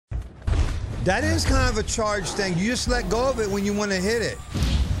That is kind of a charge thing. You just let go of it when you want to hit it.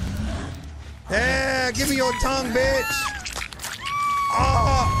 Yeah, give me your tongue, bitch.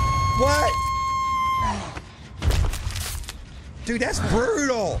 Oh, what? Dude, that's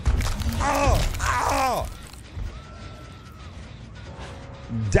brutal. Oh.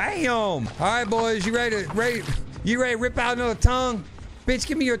 Damn. All right, boys, you ready to rip out another tongue? Bitch,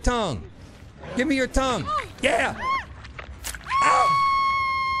 give me your tongue. Give me your tongue. Yeah. Oh.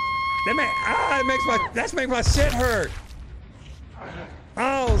 That makes my shit hurt.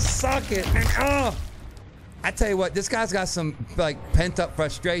 Oh, suck it. And, oh. I tell you what, this guy's got some like pent up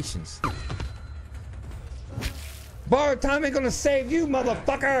frustrations. Borrowed time ain't gonna save you,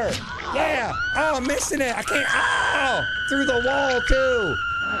 motherfucker. Yeah. Oh, I'm missing it. I can't. Oh, through the wall too.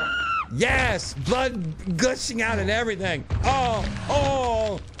 Yes, blood gushing out and everything.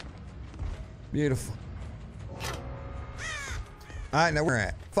 Oh. Beautiful. All right, now where we're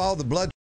at. Follow the blood.